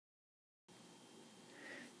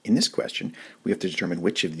In this question, we have to determine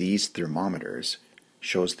which of these thermometers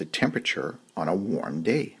shows the temperature on a warm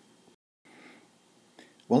day.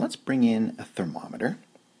 Well, let's bring in a thermometer,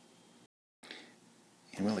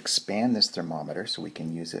 and we'll expand this thermometer so we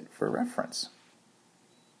can use it for reference.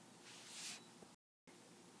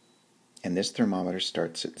 And this thermometer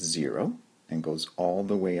starts at 0 and goes all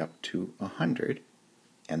the way up to 100,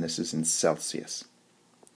 and this is in Celsius.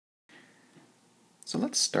 So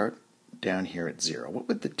let's start down here at 0. What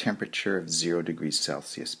would the temperature of 0 degrees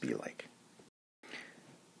Celsius be like?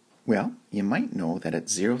 Well, you might know that at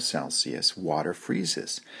 0 Celsius, water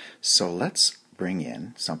freezes. So let's bring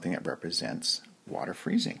in something that represents water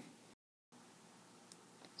freezing.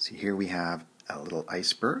 See, here we have a little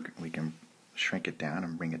iceberg. We can shrink it down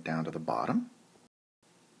and bring it down to the bottom.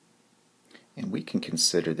 And we can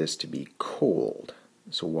consider this to be cold.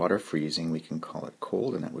 So water freezing, we can call it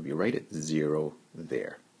cold, and that would be right at 0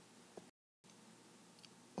 there.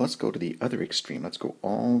 Let's go to the other extreme. Let's go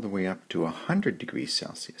all the way up to 100 degrees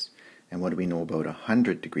Celsius. And what do we know about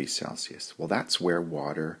 100 degrees Celsius? Well, that's where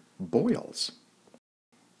water boils.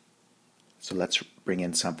 So let's bring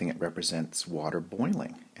in something that represents water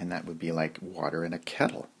boiling, and that would be like water in a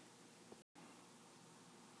kettle.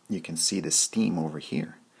 You can see the steam over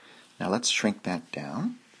here. Now let's shrink that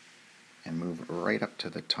down and move right up to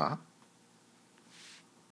the top.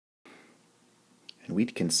 And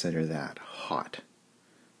we'd consider that hot.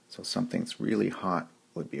 So something that's really hot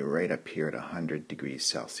would be right up here at 100 degrees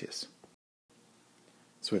Celsius.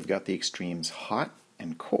 So we've got the extremes hot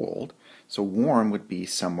and cold, so warm would be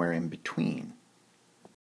somewhere in between.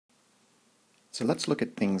 So let's look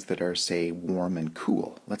at things that are, say, warm and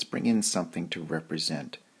cool. Let's bring in something to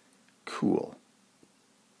represent cool.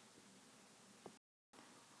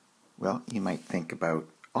 Well, you might think about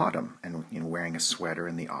autumn and wearing a sweater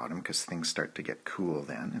in the autumn because things start to get cool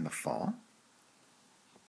then in the fall.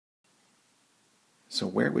 So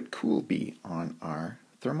where would cool be on our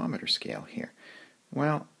thermometer scale here?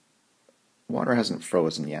 Well, water hasn't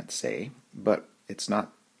frozen yet, say, but it's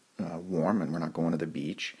not warm and we're not going to the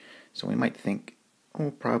beach. So we might think,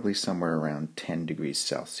 probably somewhere around 10 degrees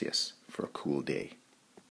Celsius for a cool day.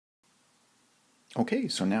 Okay,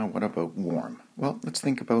 so now what about warm? Well, let's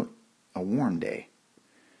think about a warm day.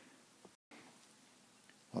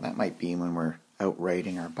 Well, that might be when we're out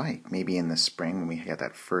riding our bike. Maybe in the spring when we have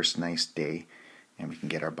that first nice day and we can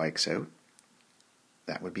get our bikes out.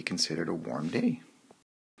 That would be considered a warm day.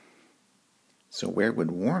 So where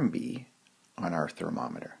would warm be on our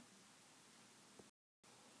thermometer?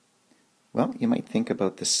 Well, you might think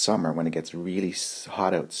about the summer when it gets really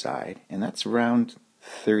hot outside, and that's around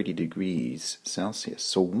 30 degrees Celsius.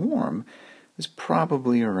 So warm is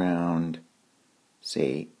probably around,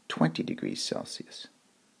 say, 20 degrees Celsius.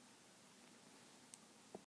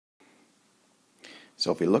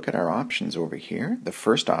 So if we look at our options over here, the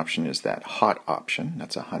first option is that hot option,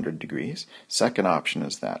 that's 100 degrees. Second option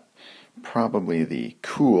is that probably the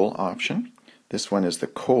cool option. This one is the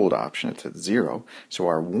cold option, it's at 0. So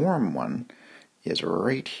our warm one is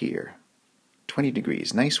right here, 20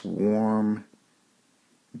 degrees, nice warm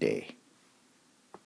day.